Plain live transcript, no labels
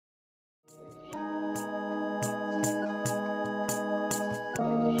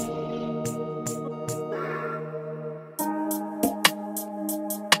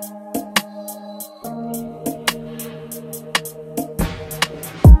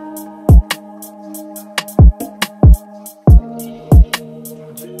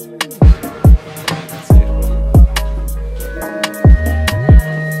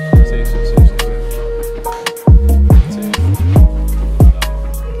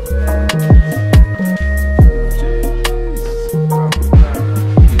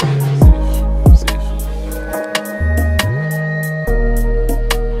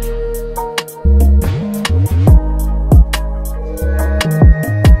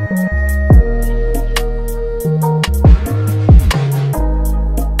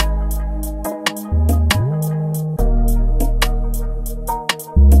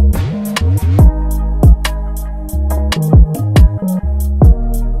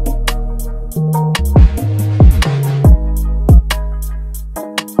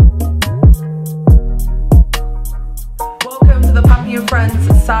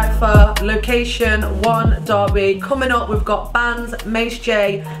Location 1 Derby. Coming up, we've got Bands, Mase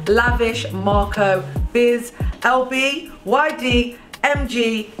J, Lavish, Marco, Biz, LB, YD,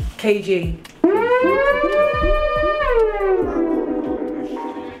 MG, KayGee.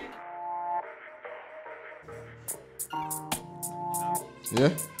 Yeah?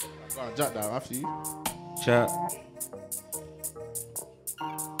 Go on, jack that after you. Chat.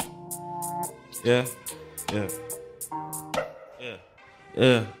 Yeah. Yeah. Yeah.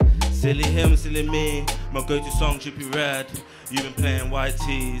 Yeah. Silly him, silly me. My go-to song should be red. You've been playing white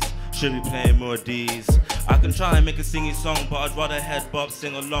tees, should be playing more D's. I can try and make a singy song, but I'd rather head bop,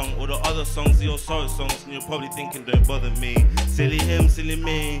 sing along. All the other songs are your sorrow songs, and you're probably thinking don't bother me. Silly him, silly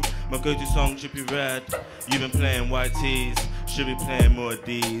me. My go-to song should be red. You've been playing white tees, should be playing more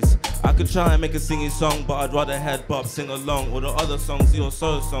D's. I could try and make a singy song, but I'd rather head bop, sing along. All the other songs are your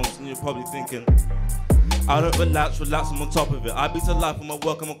sorrow songs, and you're probably thinking I don't relax, I'm on top of it. I beat to life for my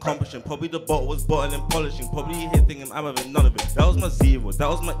work I'm accomplishing. Probably the bottle was bottling, polishing. Probably you here thinking I'm having none of it. That was my zero, that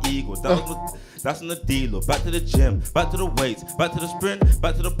was my ego, that's on the dealer. Back to the gym, back to the weights, back to the sprint,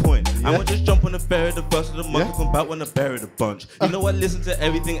 back to the point. I'ma just jump on the ferry, the first of the month, come back when I bury the bunch. You know I listen to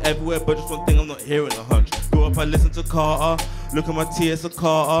everything everywhere, but just one thing I'm not hearing a hunch. Grew up I listen to Carter, look at my T, it's a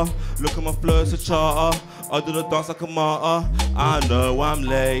Carter, look at my flow, it's a charter. I do the dance like a martyr. I know I'm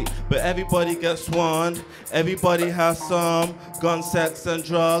late, but everybody gets one. Everybody has some gun, sex, and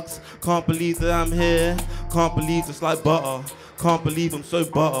drugs. Can't believe that I'm here. Can't believe it's like butter. Can't believe I'm so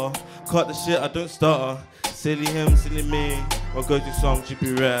butter. Cut the shit, I don't stutter. Silly him, silly me. My go-to song should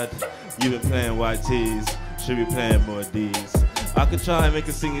be red. You've been playing white tees, should be playing more D's. I could try and make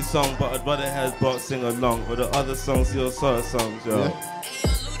a singy song, but I'd rather head bop, sing along. Or the other songs, your sort of songs, yo.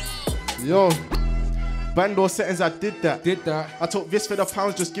 Yo. Bando settings, I did that. I took this for the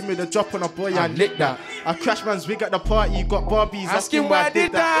pounds, just give me the drop on a boy, I lit that. I crashed man's wig at the party, got Barbies, asking why I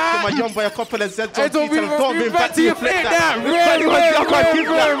did that. Got my young boy a couple of Zeds on Tee, tell him don't bring back to you, flip that.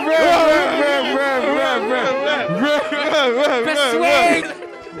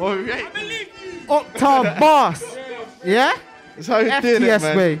 Uptown boss. Yeah? That's how you did it,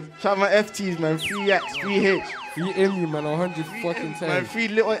 man. Way. Shout out my FTs, man. 3X, 3H. 3M, man, 100 fucking times. Man, 3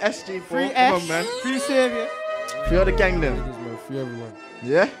 little SJ, bro. 3S, come on, man. 3 Savior. 3 all the gang, them. Man, 3 everyone.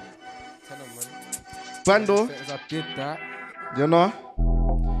 Yeah? Tell them, man. Bando. I did that. You know?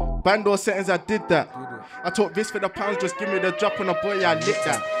 Bando settings, I did that. I took this for the pounds, just give me the drop on a boy, I lit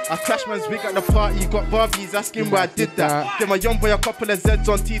that. I crashed man's wig at the party, got Barbies, asking why I did that. Give my young boy a couple of Zeds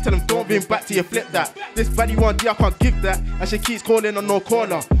on Tee, tell him don't bring back to you, flip that. This baddie 1D, I can't give that. And she keeps calling on no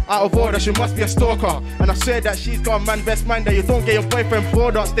caller. Out of order, she must be a stalker. And I swear that she's got a man best mind that you don't get your boyfriend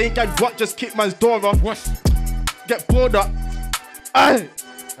bored up. Stay in gang, what? Just kick man's door off. Get bored up. Aye.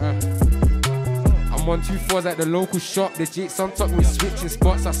 I'm on 2 4s at the local shop. The Jakes on top with switching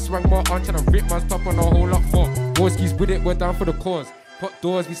spots. I swang my arm trying to rip man's top on a whole lot more. Borski's with it, we're down for the cause. Pot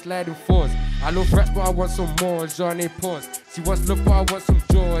doors, we sliding fours. I love rats, but I want some more. Jean pause. She wants love, but I want some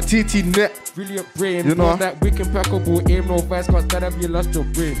joy. TT net. Brilliant brain. You know that wick impeccable aim, no vice, cause that have you lost your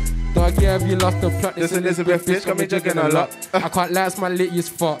brain. Dog, yeah, have you lost the plot? This Elizabeth bitch got me jugging a lot. I can't lie, it's my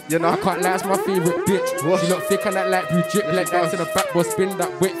latest fuck. You know? I can't lie, it's my favorite bitch. What? She look thick and that like blue drip, like that to the back, but spin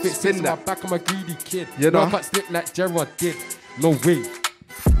that weight fit spin that. My back, I'm a greedy kid. You know? I can't slip like Gerard did. No way.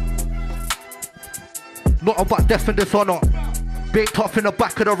 Not about death in this or not. Baked off in the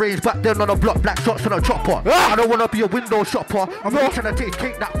back of the range, back then on the block, black shots on a chopper. I don't wanna be a window shopper. I'm not trying to taste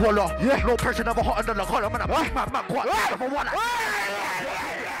cake that collar. No pressure, never hot under the collar. I'm gonna big man, quite never wanna.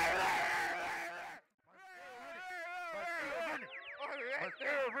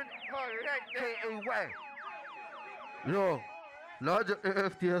 Yo, larger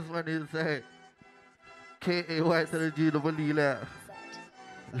FTS when you say KAY to the G double E left.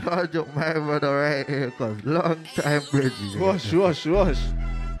 Large up my brother right here, cause long time bridges. Rush.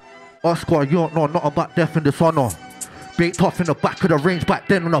 Oscar, you don't know nothing about death in dishonor. Baked off in the back of the range, back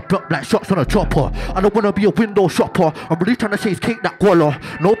then on a block, black shots on a chopper. I don't wanna be a window shopper. I'm really trying to chase cake that collar.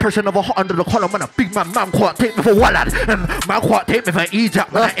 No pressure, never hot under the collar. Man, a big man can't take me for Wallad. And man can't take me for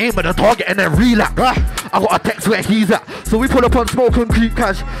Egypt. When I aim at the target and then relax. I got a text where he's at. So we pull up on smoke and creep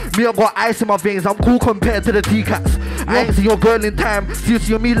cash. Me, I got ice in my veins. I'm cool compared to the T-Cats. I ain't seen your girl in time. See you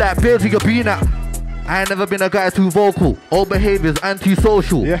see me like bears where you been at. I ain't never been a guy too vocal. Old behaviors,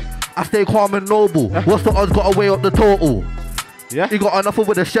 anti-social. I stay calm and noble. What's the odds? Got to weigh up the total. He got enough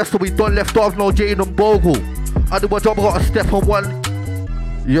with the chef, so we done left off. No Jade and Bogle. I do my job, I got a step on one.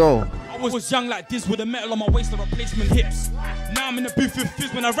 Yo. I was young like this with a metal on my waist, the replacement hips. Now I'm in the booth with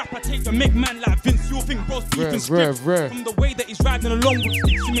fizz. When I rap, I take the make man like Vince. You'll think bro's deep in script. From the way that he's riding along with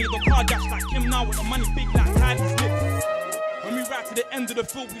sticks, he made the car dash like him now with the money big like Kylie's lips. When we right to the end of the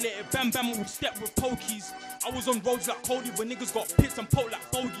field, we let it bam bam and we step with pokies. I was on roads like Cody when niggas got pits and poke like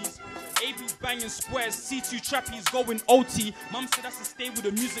bogies. AB's banging squares, C2 trappies going OT. Mum said I should stay with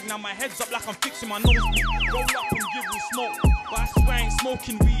the music, now my head's up like I'm fixing my nose. Roll up and give me smoke, but I swear I ain't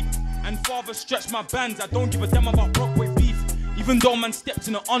smoking weed. And father stretched my bands, I don't give a damn about Brockway beef. Even though man stepped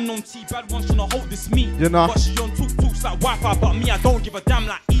in an unknown T, bad one's tryna hold this meat. You know. But she on talks like Wi-Fi, but me I don't give a damn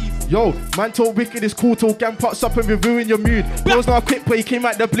like Eve. Yo, man told Wicked is cool till gang pops up and we ruin your mood. Bros not quick but he came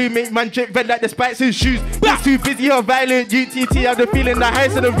out the blue, make man drip red like the spikes in shoes. He's too busy or violent, UTT, I have the feeling the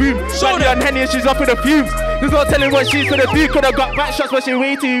highest in the room. Shotty on Henny and she's up in the fumes. There's no telling what she's gonna do, could've got back shots but she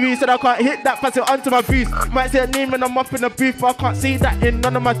way too weak. Said I can't hit that, pass it onto my boots. Might say her name when I'm up in the booth, but I can't see that in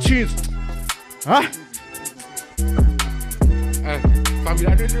none of my tunes. Huh? Family,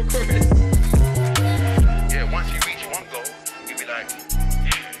 I didn't do chorus. Yeah, once you reach one goal, you'll be like,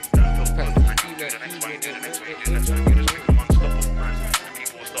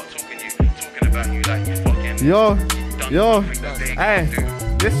 Yo, hey,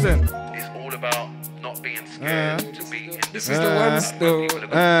 listen. It's all about not being scared to be in This is the one still.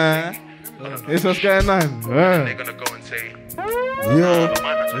 This what's going on. They're gonna go and say, Yo. then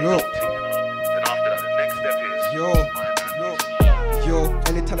after that, the next step is, Yo,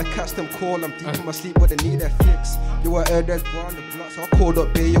 anytime I catch them call, I'm deep in my sleep, but they need that fix. Yo, I heard there's bar on the block, so I called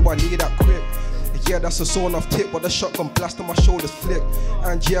up Bay, yo, I need that quick. Yeah, that's a sawn off tip, but the shotgun blast on my shoulders flick.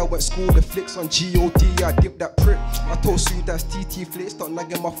 And yeah, I went school the flicks on GOD, I dipped that prick. I told Sue that's TT flick, stop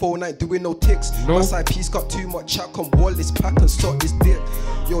nagging my phone, I ain't doing no ticks. My side piece got too much chat, come wall this pack and suck this dick.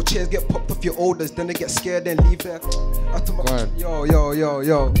 Yo, chairs get popped off your orders, then they get scared and leave there. I told my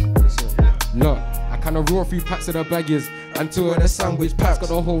yo. Look, I kinda roll 3 packs of the baggies and 2 of the sandwich packs. Got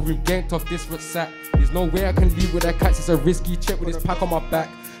the whole room ganked off this foot sack. There's no way I can leave with that cats, it's a risky check with this pack on my back.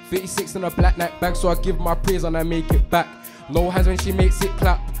 36 in a black night bag, so I give my praise and I make it back. No hands when she makes it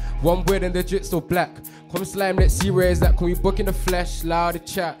clap. One word and the drip still black. Come slime, let's see where is that. Can we book in the flesh, loud the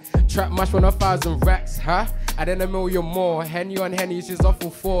chat. Trap mash 1,000 racks, huh? I didn't know you more. Henny on Henny, she's off for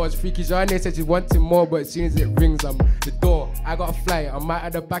 4s. Freaky Johnny said she wanted more, but as soon as it rings, I'm the door. I gotta fly it. I'm out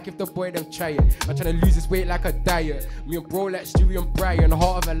at the back if the boy them try it. I'm trying to lose this weight like a diet. Me and bro like Stewie and Brian.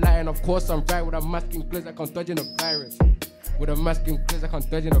 Heart of a lion, of course I'm right with a mask and gloves like I'm dodging a virus. With a mask and gloves like I'm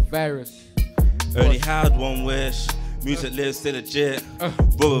dodging a virus. Only had one wish. Music lives, stay legit.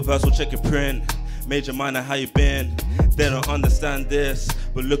 Brother verse will check your print. Major minor, how you been? They don't understand this,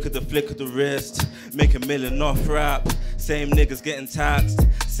 but look at the flick of the wrist. Make $1 million off rap. Same niggas getting taxed.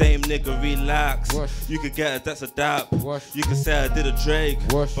 Same nigga relax. Wash. You could get it, that's a dap. Wash. You could say I did a Drake,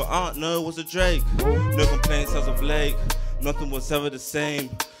 Wash. but I don't know what's a Drake. No complaints as of late. Nothing was ever the same.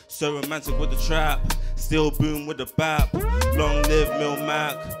 So romantic with the trap. Still boom with the bap. Long live Mil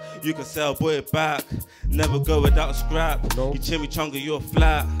Mac. You can sell boy back. Never go without a scrap. No. You chimichanga, you're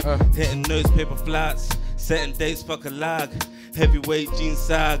flat. Hitting those paper flats. Setting dates, fuck a lag. Heavyweight jeans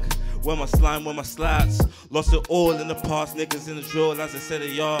sag. Where my slime, where my slats. Lost it all in the past. Niggas in the drill as I said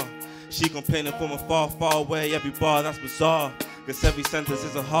they are. She complaining from afar, far away. Every bar, that's bizarre. Guess every sentence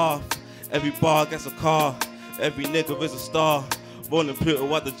is a half. Every bar gets a car. Every nigga is a star. Rolling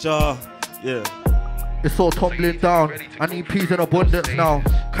Pluto at the jar. Yeah. It's all tumbling down. I need peas in abundance now.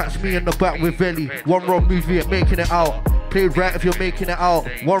 Catch me in the back with Velly. One wrong move, you ain't making it out. Play right if you're making it out.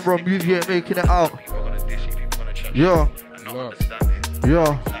 One wrong move, you ain't making it out. Yeah.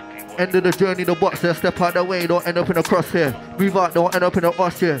 End of the journey, the box there. Step out the way, don't end up in the crosshair. Move out, don't end up in the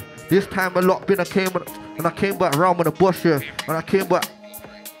us here. This time a lot been I came back round with the bus here. And I came back.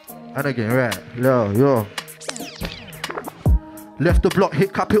 And again, right. Yo. Left the block,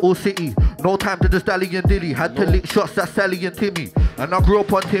 hit capital city. No time to just dally and dilly. Had to lick shots at Sally and Timmy. And I grew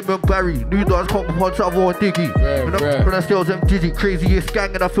up on Tim and Barry. New dogs come upon Savo and Diggy. When I still them dizzy, craziest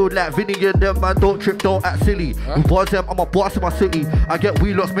gang and I feel like Vinny and them man don't trip, don't act silly. Who bars them, I'm a boss in my city. I get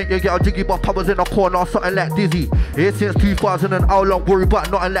wheelots, make you get a jiggy, but Papa's in the corner, something like Dizzy. Here since 2000 and how long, worry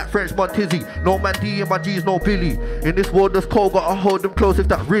about nothing like French Montizzi. No man D and my G's, no Billy. In this world that's cold, gotta hold them close if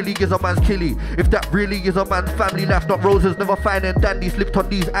that really is a man's killie. If that really is a man's family life, not roses, never finding dandy. Slipped on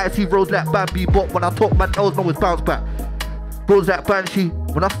these icy roads like Bambi, but when I talk man else know it's bounce back. Bros like Banshee,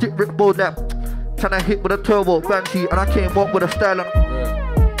 when I stick Rick Bold like tryna hit with a turbo Banshee, and I came up with a style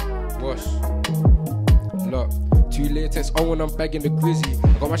and Wash. Look, 2 latex on when I'm bagging the Grizzy.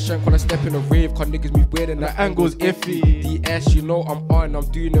 I got my shank when I step in the rave, cause niggas be weird and the angle's iffy. DS, you know I'm on, I'm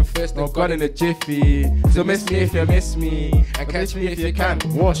doing them first and got in a jiffy. So miss me if you miss me, and catch me if you can.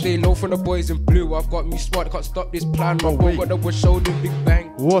 Stay low from the boys in blue, I've got me smart, can't stop this plan. My bro got the wood shoulder, big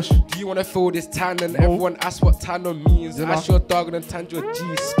bang. Wash. Do you wanna feel this tannin? Everyone asks what tannin means. Ask your dog and tan your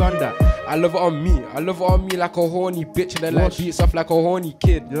G. Stun that. I love it on me. I love it on me like a horny bitch. And then like beats off like a horny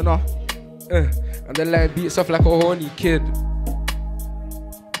kid. You know. And then like beats off like a horny kid.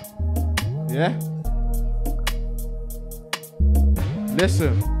 Yeah.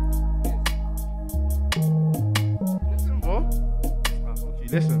 Listen. Oh. Okay,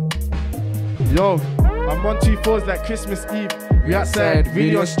 listen. Yo, I'm on 2-4s like Christmas Eve. We outside,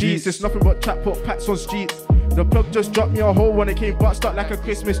 really on streets. It's nothing but trap put packs on streets. The plug just dropped me a hole when it came bust up like a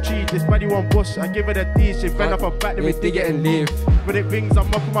Christmas tree. This body one bush, I give her the D. She bend up her back, then we dig it and leave. When it rings, I'm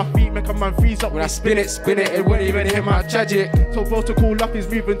up on my feet, make a man freeze up. When I spin it, it won't even hit my tragic. So close to cool up, is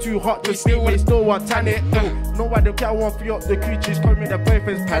moving too hot. Just speak, but he still want tan it. No, why the cat won't free up the creatures, come with their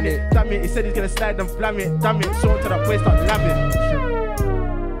boyfriend's panic. Damn it, he said he's gonna slide and flam it. Damn it, so until that boy start labbing.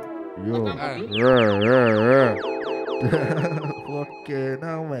 Yo, fucking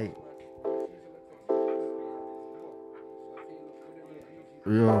hell, mate.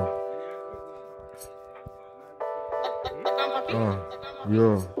 Yo.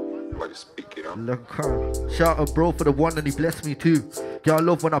 Yo. Shout out bro for the one and he blessed me too. Yeah, I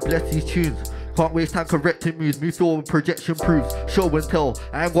love when I bless these tunes. Can't waste time correcting moves, move forward projection proves. Show and tell,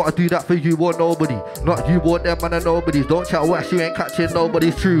 I ain't gotta do that for you or nobody. Not you or them man and nobody's. Don't chat wax, you ain't catching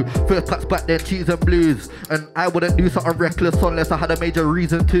nobody's true. First packs back then, cheese and blues. And I wouldn't do something reckless unless I had a major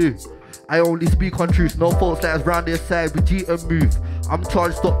reason to. I only speak on truth, no faults that's round this side, we cheat and move. I'm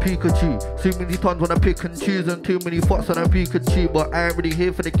charged up Pikachu. Too many tons when I pick and choose and too many thoughts on a Pikachu. But I ain't really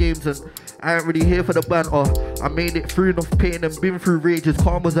here for the games and I ain't really here for the banter. I made it through enough pain and been through rages,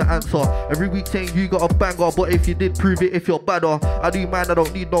 calm was the answer. Every week saying you got a banger, but if you did prove it, if you're badder. I do man, I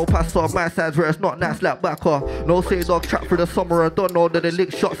don't need no passer. My side's where it's not nice like backer. No say dog trap through the summer, I don't know that they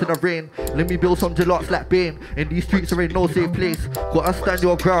lick shots in the rain. Let me build some gelates like Bane. In these streets there ain't no safe place. Gotta stand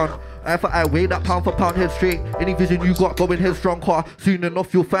your ground. I thought I weigh that pound for pound head straight. Any vision you got going headstrong car, soon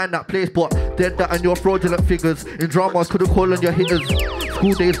enough you'll find that place. But dead that and your fraudulent figures. In dramas couldn't call on your hitters.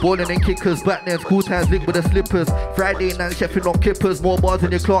 School days bowling and kickers. Back then school times linked with the slippers. Friday night chefing on kippers. More bars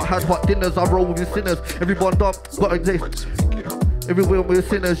in your clock, had hot dinners. I roll with your sinners. Everyone dog got exist. Everywhere with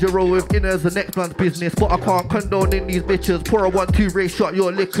sinners, you roll with inners, the next man's business. But I can't condone in these bitches. Pour a 1-2 race shot,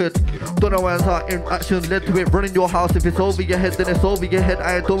 you're liquored. Don't know when's our actions led to it. Running your house, if it's over your head, then it's over your head.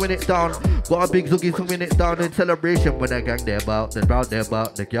 I ain't throwing it down. Got a big zoogie swinging it down in celebration. When I gang their bout, the crowd their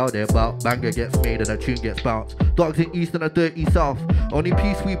bout, the girl their bout. Banger gets made and a tune gets bounced. Dogs in east and a dirty south. Only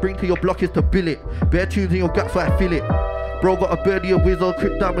peace we bring to your block is to bill it. Bare tunes in your guts, so I feel it. Bro got a birdie, a wizard,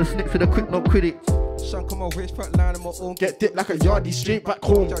 quick diamond snicks with a quick no critic. Shank on my waist, front line on my own. Get dipped like a yardie straight back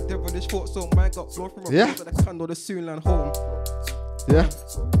home. Devilish thought so mine got blown from a place that candle the soon land home. Yeah.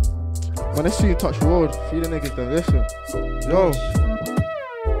 When I see you touch road, see the niggas then listen. Yo.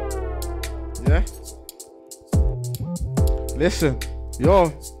 Yeah. Listen.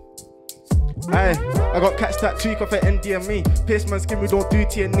 Yo. Aye, I got cats that tweak off at NDME. Pierce my skin, we don't do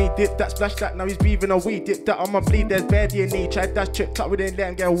TNE. Dip that, splash that, now he's breathing away. Dip that on my bleed, there's bare DNA. Tried that tripped up, we didn't let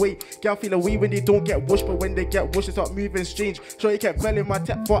him get away. Girl feel away when they don't get whoosh, but when they get whoosh, they start moving strange. Sure, he kept belling my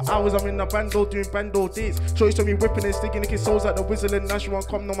tap for hours. I'm in the bando doing bando days. Sure, he saw me whipping and sticking his souls like the whistle and now she won't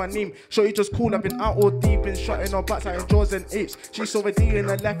come know my name. Sure, he just cool, I've been out all deep, been shotting on backs like jaws and apes. She saw a deal in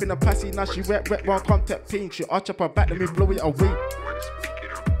her life in a passy, now she wet one contact pain. She arch up her back, let me blow it away.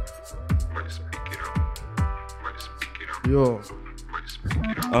 Yo.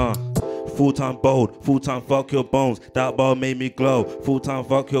 Full-time bold, full-time fuck your bones. That ball made me glow. Full-time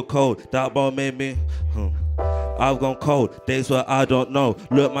fuck your cold. That ball made me. I've gone cold. Days where I don't know.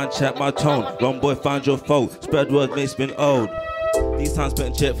 Look man, check my tone. Wrong boy, find your fault. Spread word, makes been old. These times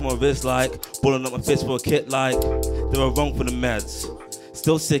putting chip from my wrist like balling up my fist for a kit like they were wrong for the meds.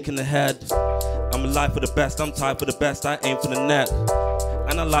 Still sick in the head. I'm alive for the best. I'm tired for the best. I aim for the net.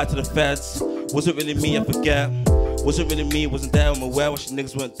 And I lied to the feds. Wasn't really me, I forget. Wasn't really me, wasn't there, I'm aware. Watching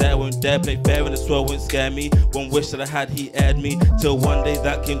niggas weren't there, play fair and the swirl wouldn't scare me. One wish that I had, he aired me, till one day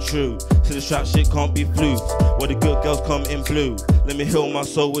that came true. So the strap shit can't be fluked, where the good girls come in blue. Let me heal my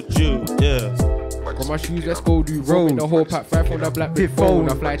soul with you, yeah. Got my shoes, let's go do roll. The whole pack 5 from the black big phone.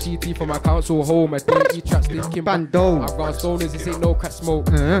 I fly TT from my council home. I think he traps thinking bando. I've got stoners, this ain't no cat smoke.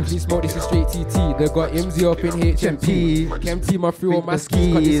 Please smoke, this is straight TT. They got MZ up in HMP. Chem team, I threw on my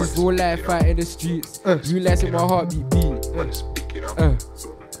skis. Cause this is real life fight in the streets. Blue lights in my heartbeat beat.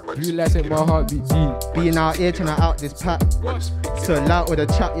 Blue lights in my heartbeat beat. Being out here trying to out this pack. So loud with a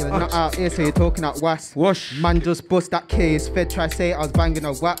chat, you're not out here, so you're talking at was. Wash. Man just bust that case. Fed try say I was banging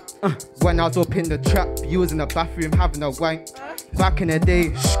a whack. When I was up in the trap, you was in the bathroom having a wank. Back in the day,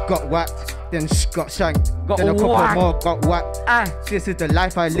 got whacked. then got shanked. Then a couple more got whacked. This is the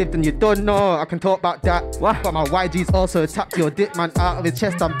life I lived and you don't know. I can talk about that. But my YG's also tapped your dick man out of his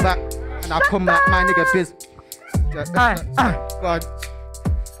chest and back. And I come like my nigga biz. God.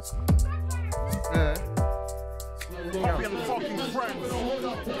 PaPii and fucking friends.